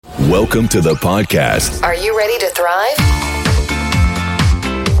Welcome to the podcast. Are you ready to thrive?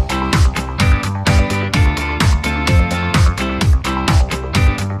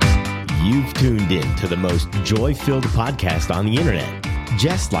 You've tuned in to the most joy-filled podcast on the internet,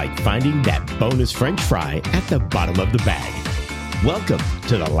 just like finding that bonus French fry at the bottom of the bag. Welcome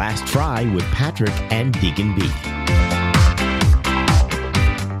to The Last Fry with Patrick and Deacon B.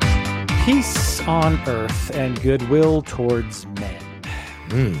 Peace on earth and goodwill towards men.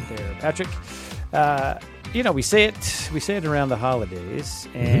 There, Patrick. We say it around the holidays,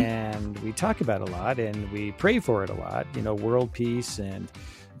 and we talk about it a lot, and we pray for it a lot. World peace and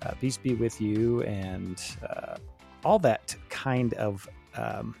peace be with you, and all that kind of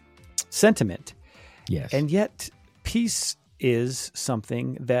sentiment. Yes. And yet, peace is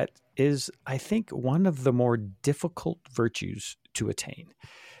something that is, I think, one of the more difficult virtues to attain.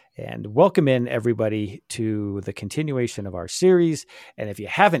 And welcome in, everybody, to the continuation of our series. And if you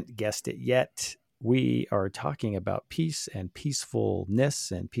haven't guessed it yet, we are talking about peace and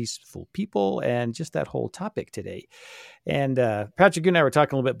peacefulness and peaceful people and just that whole topic today. And Patrick, you and I were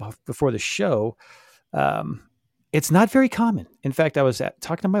talking a little bit before the show. It's not very common. In fact, I was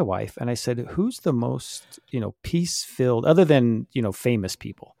talking to my wife, and I said, who's the most, peace-filled, other than, famous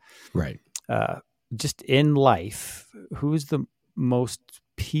people? Right. Just in life, who's the most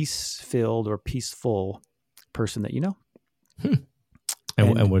peace-filled or peaceful person that you know?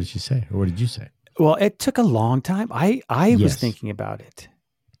 And what did she say? Or what did you say? Well, it took a long time. I was Yes. thinking about it,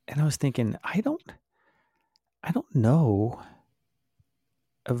 and I was thinking, I don't know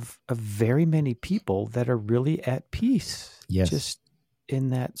of very many people that are really at peace. Yes. Just in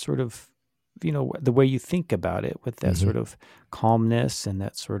that sort of, the way you think about it, with that sort of calmness and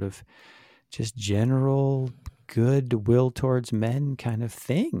that sort of just general goodwill towards men kind of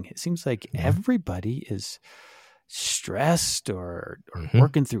thing. It seems like everybody is stressed or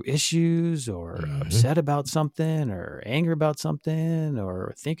working through issues or upset about something or angry about something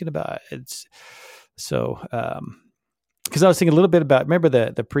or thinking about it. So, because I was thinking a little bit about, remember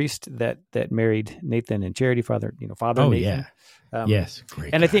the priest that married Nathan and Charity, Father Oh, Nathan? yeah. Yes.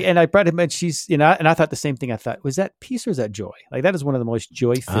 Great. And guy. I brought him, and she's, and I thought the same thing. I thought, was that peace or is that joy? Like, that is one of the most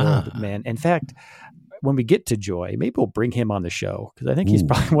joy-filled men. In fact, when we get to joy, maybe we'll bring him on the show, because I think he's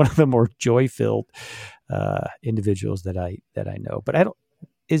probably one of the more joy-filled individuals that I know. But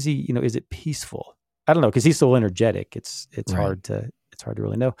is he, is it peaceful? I don't know, because he's so energetic. It's Right. hard to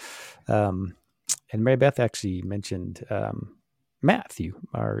really know. And Mary Beth actually mentioned Matthew,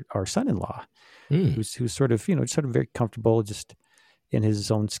 our son-in-law, who's sort of very comfortable just in his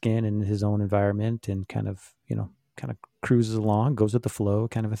own skin and his own environment, and kind of cruises along, goes with the flow,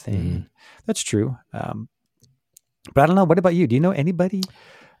 kind of a thing. That's true. But I don't know. What about you? Do you know anybody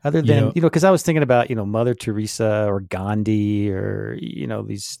other than, because I was thinking about, Mother Teresa or Gandhi or,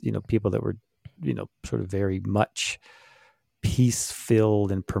 these, people that were, sort of very much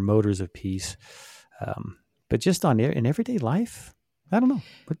peace-filled and promoters of peace. But just in everyday life, I don't know.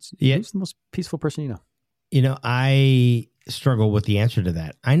 Who's the most peaceful person you know? I struggle with the answer to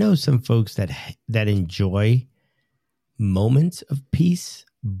that. I know some folks that enjoy moments of peace,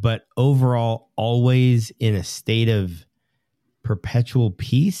 but overall always in a state of perpetual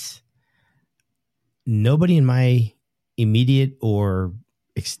peace. Nobody in my immediate or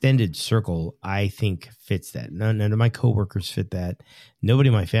extended circle, I think, fits that. None of my coworkers fit that. Nobody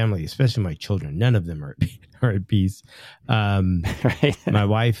in my family, especially my children, none of them are at peace. Right. My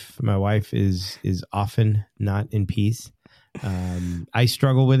wife is often not in peace. I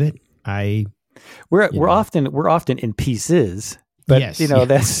struggle with it. We're often in pieces, but Yes.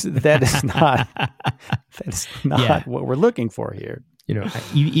 that is not what we're looking for here.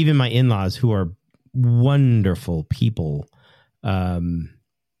 Even my in-laws, who are wonderful people,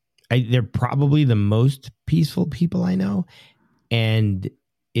 they're probably the most peaceful people I know, and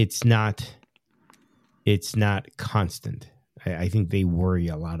it's not constant. I think they worry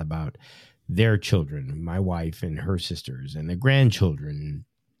a lot about their children, my wife and her sisters, and the grandchildren,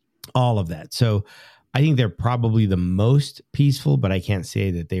 all of that. So I think they're probably the most peaceful, but I can't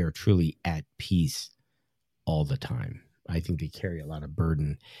say that they are truly at peace all the time. I think they carry a lot of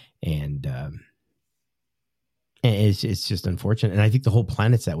burden, and it's just unfortunate. And I think the whole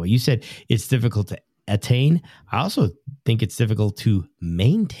planet's that way. You said it's difficult to attain. I also think it's difficult to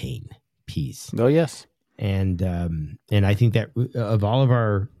maintain peace. Oh, yes. And I think that of all of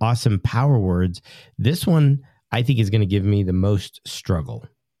our awesome power words, this one I think is going to give me the most struggle.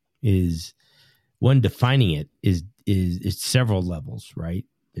 Is one, defining it is several levels, right?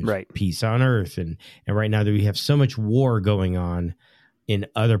 There's right. Peace on earth, and right now that we have so much war going on in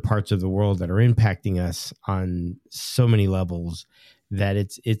other parts of the world that are impacting us on so many levels that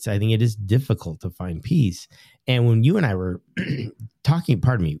I think it is difficult to find peace. And when you and I were talking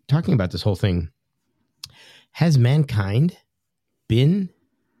about this whole thing, has mankind been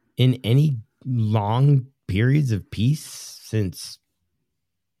in any long periods of peace since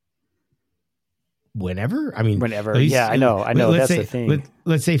whenever? I mean, whenever. Yeah, I know. That's the thing.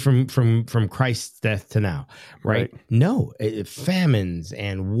 Let's say from Christ's death to now, right? No, famines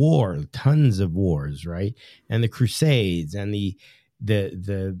and war, tons of wars, right? And the Crusades and the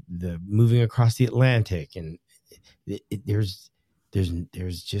moving across the Atlantic, and there's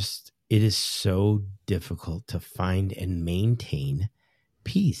just, it is so difficult to find and maintain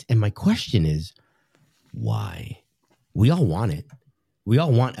peace. And my question is, why? We all want it. We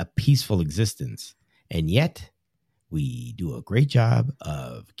all want a peaceful existence. And yet we do a great job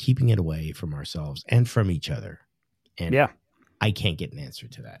of keeping it away from ourselves and from each other. And I can't get an answer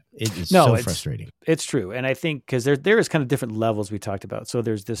to that. It is so frustrating. It's true. And I think because there is kind of different levels we talked about. So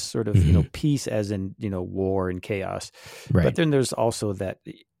there's this sort of, peace as in, war and chaos. Right. But then there's also the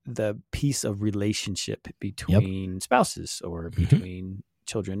peace of relationship between spouses, or between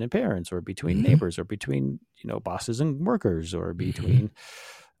children and parents, or between neighbors, or between, bosses and workers, or between,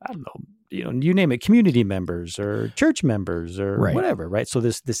 I don't know, you name it, community members or church members or whatever, right? So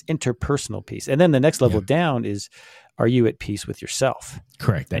this interpersonal piece. And then the next level down is, are you at peace with yourself?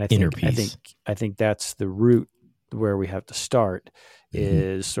 Correct. That inner peace. I think that's the root where we have to start,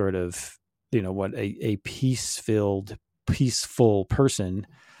 is sort of, what a peaceful person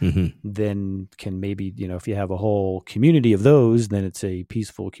then can maybe, if you have a whole community of those, then it's a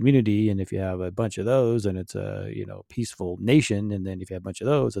peaceful community. And if you have a bunch of those, then it's a, peaceful nation. And then if you have a bunch of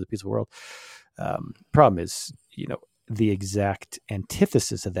those, it's a peaceful world. Problem is, the exact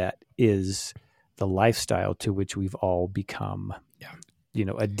antithesis of that is the lifestyle to which we've all become,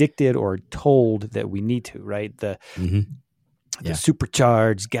 addicted or told that we need to, right? The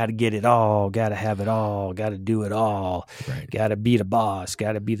supercharged, got to get it all, got to have it all, got to do it all, got to be the boss,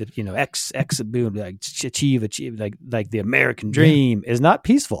 got to be the, achieve, like the American dream is not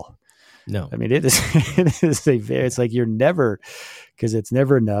peaceful. No, I mean, it's like you're never, because it's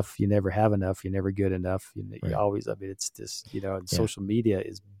never enough. You never have enough. You're never good enough. You always, I mean, it's this, and social media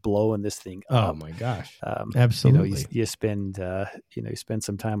is blowing this thing up. Oh my gosh. Absolutely. You spend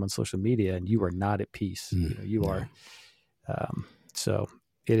some time on social media and you are not at peace. You are. So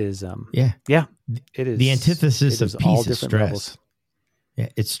it is, it is the antithesis of peace is stress. Levels. Yeah.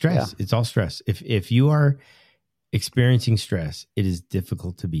 It's stress. It's all stress. If you are experiencing stress, it is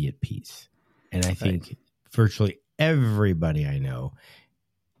difficult to be at peace. And I think virtually everybody I know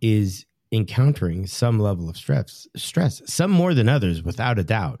is encountering some level of stress, some more than others, without a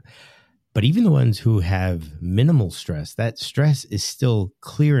doubt. But even the ones who have minimal stress, that stress is still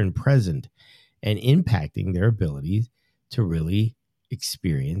clear and present and impacting their ability to really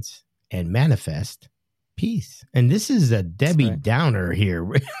experience and manifest peace. And this is a Debbie Downer here.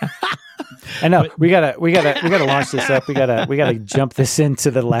 I know, but we gotta launch this up. We gotta jump this into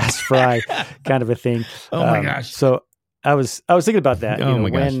the last fry kind of a thing. Oh my gosh! So I was thinking about that. Oh my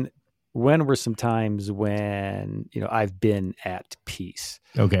gosh. When were some times when I've been at peace?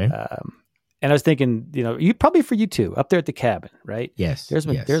 Okay. And I was thinking, you probably for you too, up there at the cabin, right? Yes. There's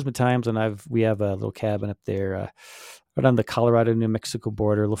been times when we have a little cabin up there, right on the Colorado New Mexico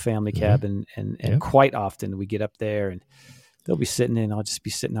border, a little family cabin, and quite often we get up there and they'll be sitting in. I'll just be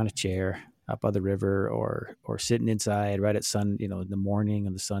sitting on a chair up by the river, or sitting inside right at sun, in the morning,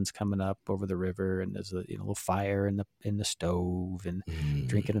 and the sun's coming up over the river, and there's a little fire in the stove, and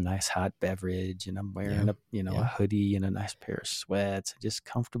drinking a nice hot beverage, and I'm wearing a hoodie and a nice pair of sweats, just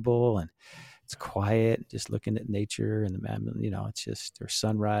comfortable, and it's quiet, just looking at nature, and it's just there's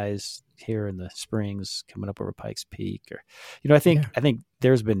sunrise here in the Springs coming up over Pikes Peak, or I think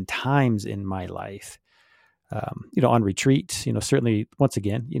there's been times in my life. On retreat, certainly once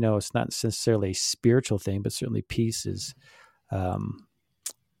again, it's not necessarily a spiritual thing, but certainly peace is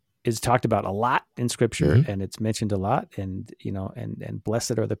talked about a lot in scripture, and it's mentioned a lot, and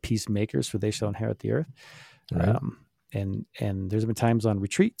blessed are the peacemakers, for they shall inherit the earth. Right. And there's been times on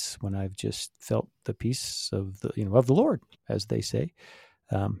retreats when I've just felt the peace of the Lord, as they say.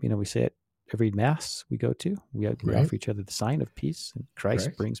 We say it every mass we go to. We offer each other the sign of peace, and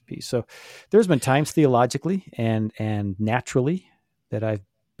Christ brings peace. So there's been times theologically and naturally that I've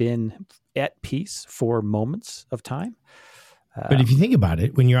been at peace for moments of time. But if you think about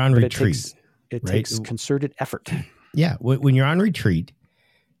it, when you're on retreat, it takes concerted effort. Yeah. When you're on retreat,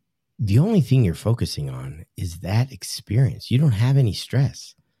 the only thing you're focusing on is that experience. You don't have any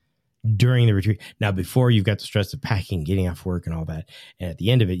stress during the retreat. Now, before, you've got the stress of packing, getting off work and all that. And at the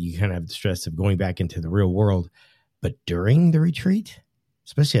end of it, you kind of have the stress of going back into the real world. But during the retreat,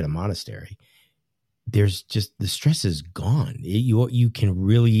 especially at a monastery, there's just the stress is gone. You can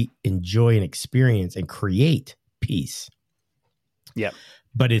really enjoy and experience and create peace. Yeah.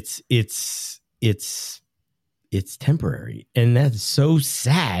 But it's temporary. And that's so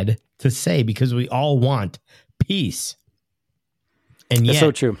sad to say because we all want peace. And yet, that's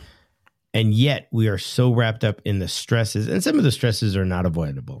so true. And yet we are so wrapped up in the stresses, and some of the stresses are not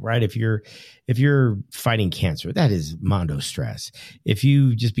avoidable, right? If you're fighting cancer, that is mondo stress. If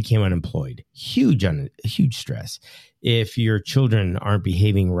you just became unemployed, huge stress. If your children aren't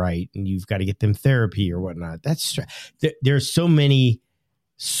behaving right and you've got to get them therapy or whatnot, that's stress. There's so many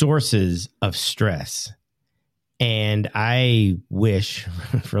sources of stress. And I wish,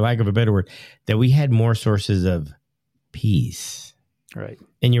 for lack of a better word, that we had more sources of peace. Right.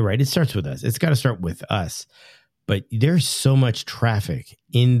 And you're right. It starts with us. It's got to start with us. But there's so much traffic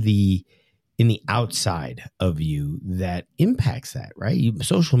in the outside of you that impacts that, right?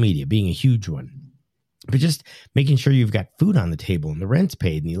 Social media being a huge one. But just making sure you've got food on the table and the rent's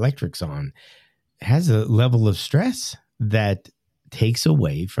paid and the electric's on has a level of stress that takes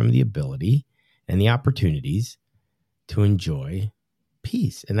away from the ability and the opportunities to enjoy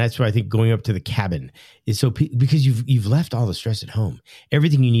peace. And that's why I think going up to the cabin is so because you've left all the stress at home.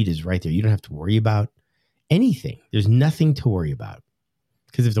 Everything you need is right there. You don't have to worry about anything. There's nothing to worry about.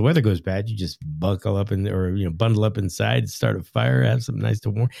 Because if the weather goes bad, you just bundle up inside, start a fire, have something nice to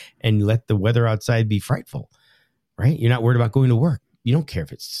warm, and let the weather outside be frightful. Right? You're not worried about going to work. You don't care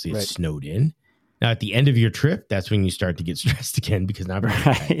if it's right. Snowed in. Now, at the end of your trip, that's when you start to get stressed again because now.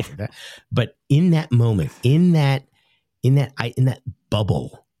 Right. But in that moment, in that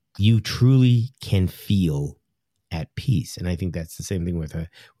bubble, you truly can feel at peace. And I think that's the same thing with a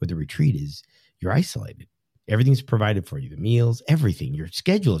retreat is you're isolated. Everything's provided for you. The meals, everything. Your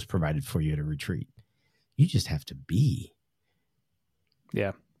schedule is provided for you at a retreat. You just have to be.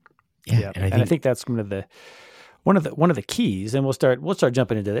 Yeah. Yeah. And I think that's one of the keys. And we'll start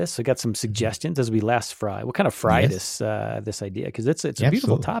jumping into this. So I got some suggestions as we last fry. We'll kind of fry this idea because it's a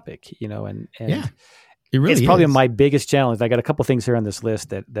beautiful topic, and yeah. It really it's probably my biggest challenge. I got a couple things here on this list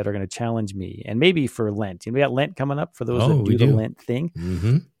that are going to challenge me, and maybe for Lent. We got Lent coming up for those that do the Lent thing.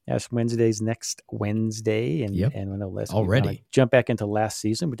 Mm-hmm. Ash Wednesday's next Wednesday, and we know less already. Jump back into last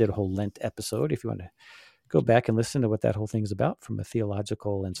season. We did a whole Lent episode. If you want to go back and listen to what that whole thing is about from a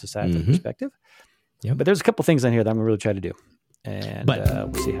theological and societal perspective. Yep. But there's a couple things on here that I'm going to really try to do, and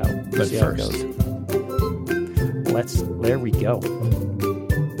we'll see how it goes. There we go.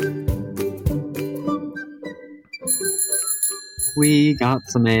 We got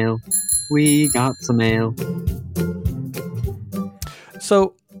some mail. We got some mail.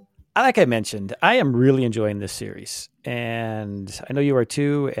 So, like I mentioned, I am really enjoying this series. And I know you are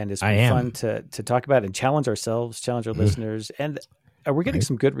too. And it's been fun to talk about and challenge ourselves, challenge our listeners. And we're getting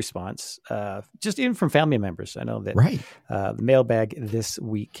some good response, just even from family members. I know that the mailbag this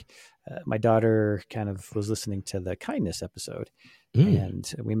week, my daughter kind of was listening to the kindness episode. And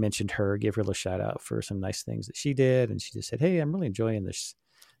we mentioned her, gave her a little shout out for some nice things that she did. And she just said, hey, I'm really enjoying this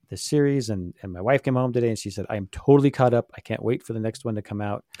series. And my wife came home today and she said, I am totally caught up. I can't wait for the next one to come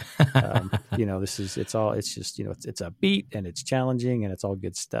out. It's a beat and it's challenging and it's all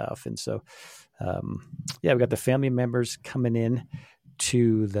good stuff. And so, we got the family members coming in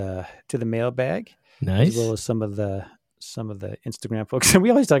to the mailbag, nice, as well as some of the Instagram folks. And we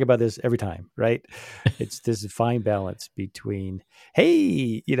always talk about this every time, right? It's this fine balance between,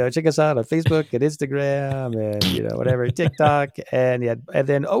 hey, check us out on Facebook and Instagram and, whatever, TikTok. And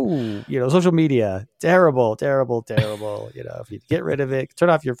then, social media, terrible. If you get rid of it, turn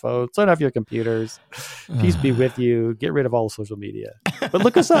off your phones, turn off your computers, peace be with you, get rid of all social media. But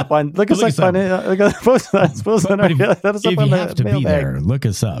look us up on, If you have to be there, look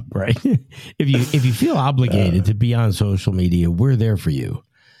us up, right? If you feel obligated to be on social media, we're there for you,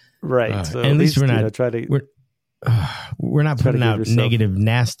 right? So at least we're not we're not putting out negative,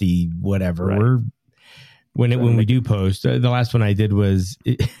 nasty whatever. Right. When we do post, the last one I did was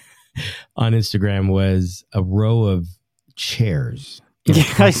on Instagram was a row of chairs.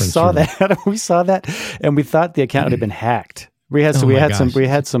 I saw that. We saw that, and we thought the account had been hacked. We had some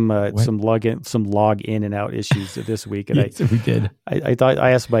log in and out issues this week, and yes, we did.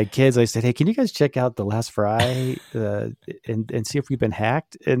 I asked my kids. I said, "Hey, can you guys check out the last fry and see if we've been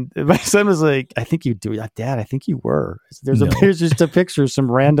hacked?" And my son was like, "I think you do, Dad. I think you were." There's just a picture of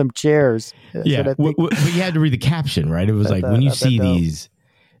some random chairs. Yeah, but you had to read the caption, right? It was like when you see these.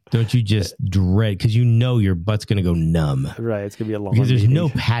 Don't you just dread because your butt's going to go numb, right? It's going to be a long because there's no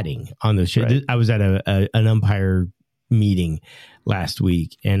padding on those chairs. Right. I was at an umpire meeting last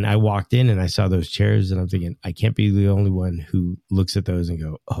week, and I walked in and I saw those chairs, and I'm thinking, I can't be the only one who looks at those and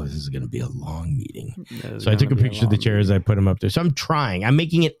go, oh, this is going to be a long meeting. So I took a picture of the chairs. Meeting. I put them up there. So I'm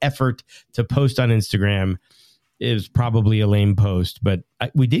making an effort to post on Instagram. It was probably a lame post, but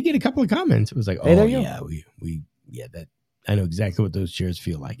we did get a couple of comments. It was like, oh yeah, that I know exactly what those chairs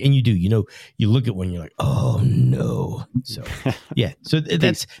feel like. And you do, you look at one, you're like, oh no. So yeah. So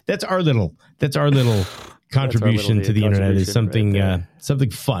that's our little contribution to the internet is something,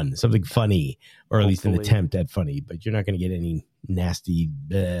 something fun, something funny, or at least an attempt at funny, but you're not going to get any nasty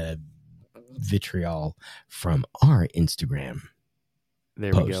vitriol from our Instagram.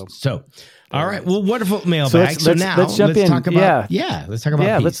 There we go. So, all right. Well, wonderful mailbag. So now let's jump in. Talk about, let's talk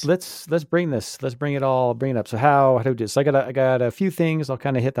about peace. Let's bring it up. So how do we do this? So I got a few things. I'll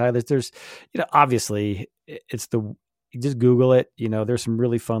kind of hit the highlights. There's, obviously you just Google it. There's some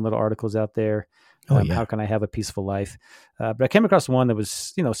really fun little articles out there. How can I have a peaceful life? But I came across one that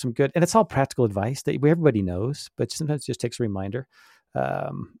was, some good, and it's all practical advice that everybody knows, but sometimes it just takes a reminder.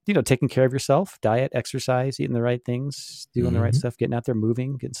 Taking care of yourself, diet, exercise, eating the right things, doing the right stuff, getting out there,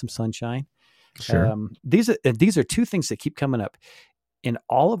 moving, getting some sunshine. Sure. These are two things that keep coming up in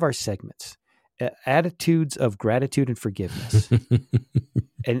all of our segments: attitudes of gratitude and forgiveness.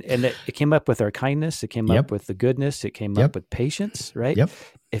 and it came up with our kindness. It came up with the goodness. It came up with patience, right? Yep.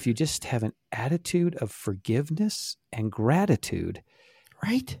 If you just have an attitude of forgiveness and gratitude,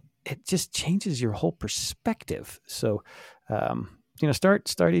 right, it just changes your whole perspective. So,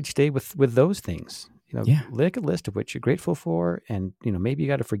 start each day with those things. Make a list of what you're grateful for, and maybe you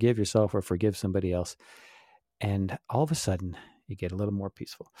got to forgive yourself or forgive somebody else, and all of a sudden you get a little more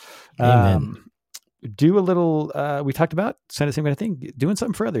peaceful. Amen. Do a little. We talked about kind of same kind of thing. Doing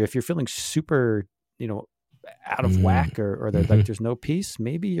something further. If you're feeling super, out of whack, or like there's no peace,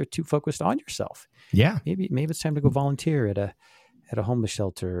 maybe you're too focused on yourself. Yeah. Maybe it's time to go volunteer at a homeless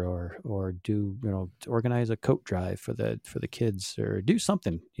shelter, or do, to organize a coat drive for the kids, or do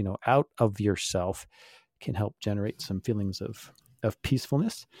something, out of yourself can help generate some feelings of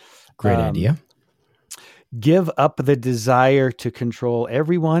peacefulness. Great idea. Give up the desire to control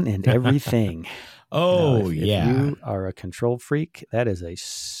everyone and everything. If you are a control freak, that is a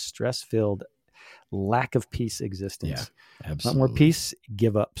stress-filled, lack of peace existence. Yeah, absolutely. Want more peace?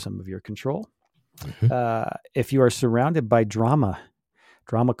 Give up some of your control. If you are surrounded by drama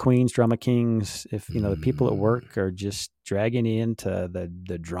queens, drama kings, if the people at work are just dragging you into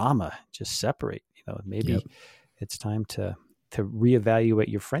the drama, just separate. Maybe it's time to reevaluate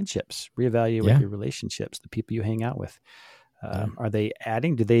your friendships, reevaluate your relationships, the people you hang out with. Are they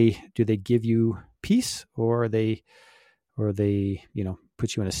adding? Do they give you peace, or are they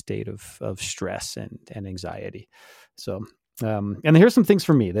put you in a state of stress and anxiety? So. And here's some things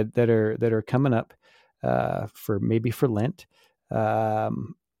for me that are coming up for Lent. A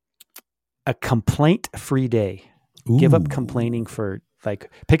complaint-free day. Ooh. Give up complaining for,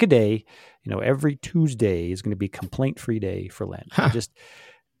 pick a day. Every Tuesday is going to be complaint-free day for Lent. Huh. Just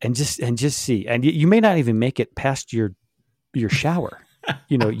see. And you may not even make it past your shower.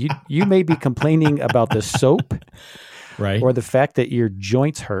 You may be complaining about the soap. Right. Or the fact that your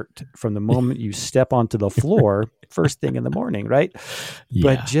joints hurt from the moment you step onto the floor first thing in the morning, right?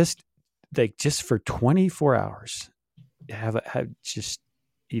 Yeah. But just for 24 hours,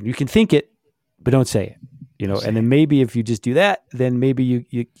 you can think it, but don't say it, and then maybe if you just do that, then maybe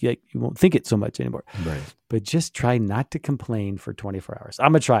you won't think it so much anymore. Right. But just try not to complain for 24 hours.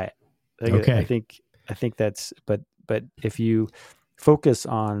 I'm going to try it. Okay. I think that's, but if you focus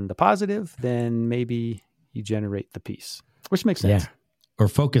on the positive, then maybe you generate the peace, which makes sense. Yeah. Or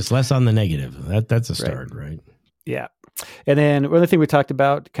focus less on the negative. That's a start, right? Yeah. And then one other thing we talked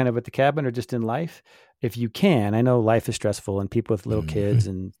about kind of at the cabin or just in life, if you can, I know life is stressful and people with little kids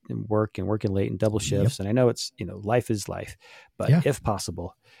and working late and double shifts. And I know it's, life is life, but if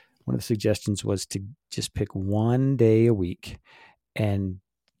possible, one of the suggestions was to just pick one day a week and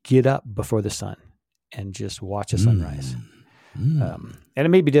get up before the sun and just watch a sunrise. And it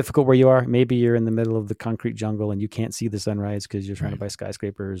may be difficult where you are. Maybe you're in the middle of the concrete jungle and you can't see the sunrise because you're surrounded by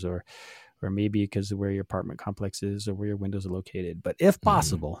skyscrapers, or maybe because of where your apartment complex is or where your windows are located. But if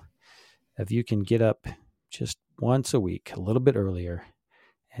possible, if you can get up just once a week, a little bit earlier,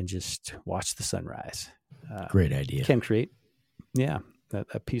 and just watch the sunrise. Great idea. Can create,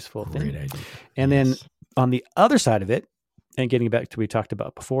 a peaceful thing. Great idea. And then on the other side of it, and getting back to what we talked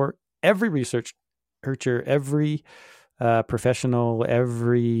about before, every researcher, every professional,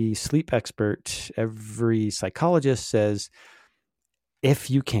 every sleep expert, every psychologist says,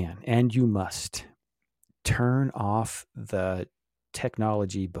 if you can, and you must, turn off the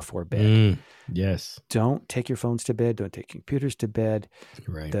technology before bed. Yes. Don't take your phones to bed. Don't take computers to bed.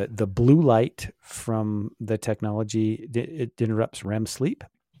 Right. The blue light from the technology, it interrupts REM sleep.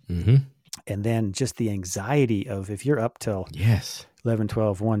 Mm-hmm. And then just the anxiety of if you're up till yes 11,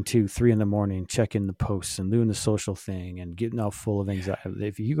 12, 1, 2, 3 in the morning, checking the posts and doing the social thing and getting all full of anxiety.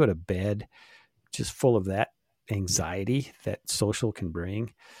 If you go to bed just full of that anxiety that social can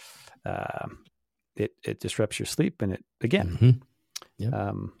bring, it disrupts your sleep. And it, again,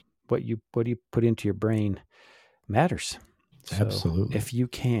 what you put into your brain matters. So absolutely. if you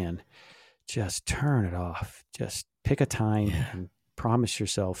can just turn it off, just pick a time and promise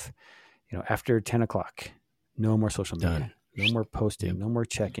yourself, after 10 o'clock, no more social media. Done. No more posting, no more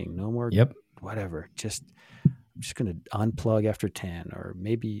checking, no more whatever. I'm just going to unplug after 10 or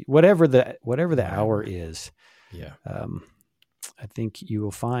maybe whatever the hour is. Yeah. I think you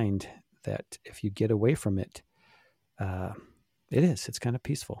will find that if you get away from it, it's kind of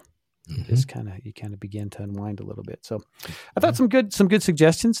peaceful. Mm-hmm. You kind of begin to unwind a little bit. So I thought some good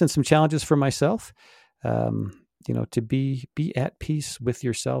suggestions and some challenges for myself. To be at peace with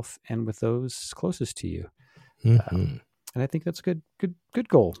yourself and with those closest to you. Mm-hmm. And I think that's a good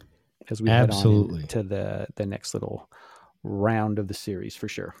goal as we head on to the next little round of the series for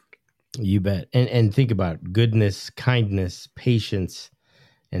sure. You bet. And think about goodness, kindness, patience,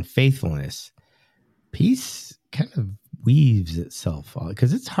 and faithfulness. Peace kind of weaves itself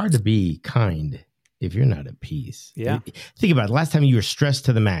because it's hard to be kind if you're not at peace. Yeah. Think about it. Last time you were stressed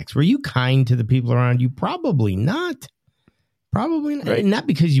to the max, were you kind to the people around you? Probably not. Probably not. Right. Not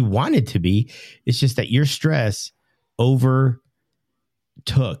because you wanted to be. It's just that your stress overtook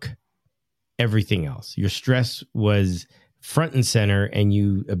everything else. Your stress was front and center, and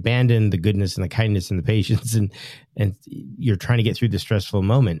you abandoned the goodness and the kindness and the patience, and you're trying to get through the stressful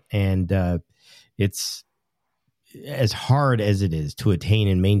moment. And it's as hard as it is to attain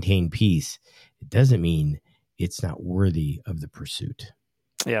and maintain peace. It doesn't mean it's not worthy of the pursuit.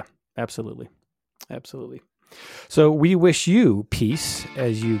 Yeah, absolutely. Absolutely. So we wish you peace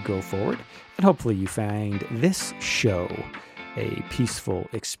as you go forward, and hopefully you find this show a peaceful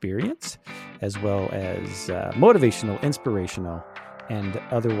experience, as well as motivational, inspirational, and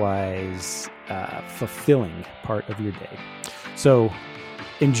otherwise fulfilling part of your day. So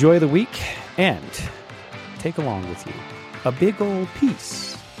enjoy the week and take along with you a big old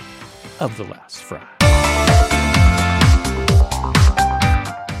piece of the last fry.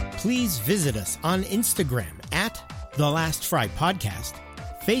 Please visit us on Instagram at The Last Fry Podcast,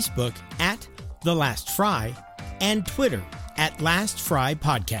 Facebook at The Last Fry, and Twitter at Last Fry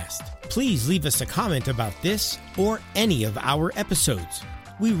Podcast. Please leave us a comment about this or any of our episodes.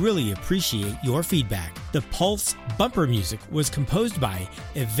 We really appreciate your feedback. The Pulse bumper music was composed by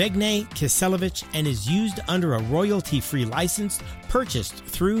Evgeny Kiselevich and is used under a royalty-free license purchased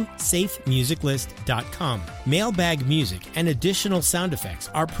through safemusiclist.com. Mailbag music and additional sound effects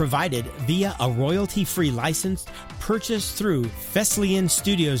are provided via a royalty-free license purchased through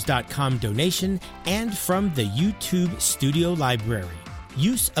FeslianStudios.com donation and from the YouTube Studio Library.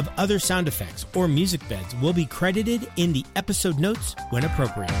 Use of other sound effects or music beds will be credited in the episode notes when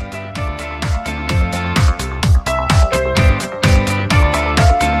appropriate.